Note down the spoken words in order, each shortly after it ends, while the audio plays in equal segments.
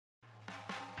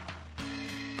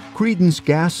Credence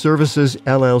Gas Services,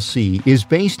 LLC is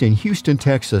based in Houston,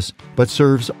 Texas, but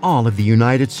serves all of the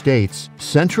United States,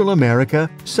 Central America,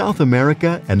 South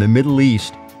America, and the Middle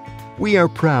East. We are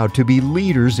proud to be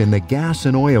leaders in the gas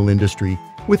and oil industry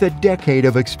with a decade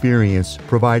of experience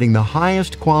providing the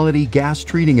highest quality gas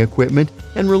treating equipment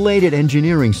and related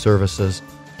engineering services.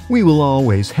 We will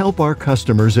always help our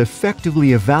customers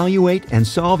effectively evaluate and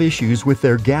solve issues with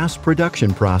their gas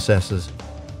production processes.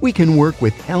 We can work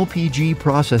with LPG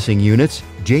processing units,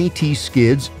 JT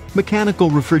skids,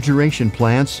 mechanical refrigeration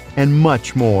plants, and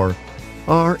much more.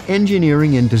 Our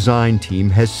engineering and design team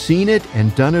has seen it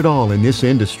and done it all in this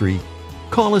industry.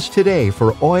 Call us today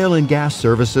for oil and gas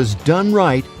services done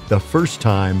right the first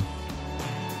time.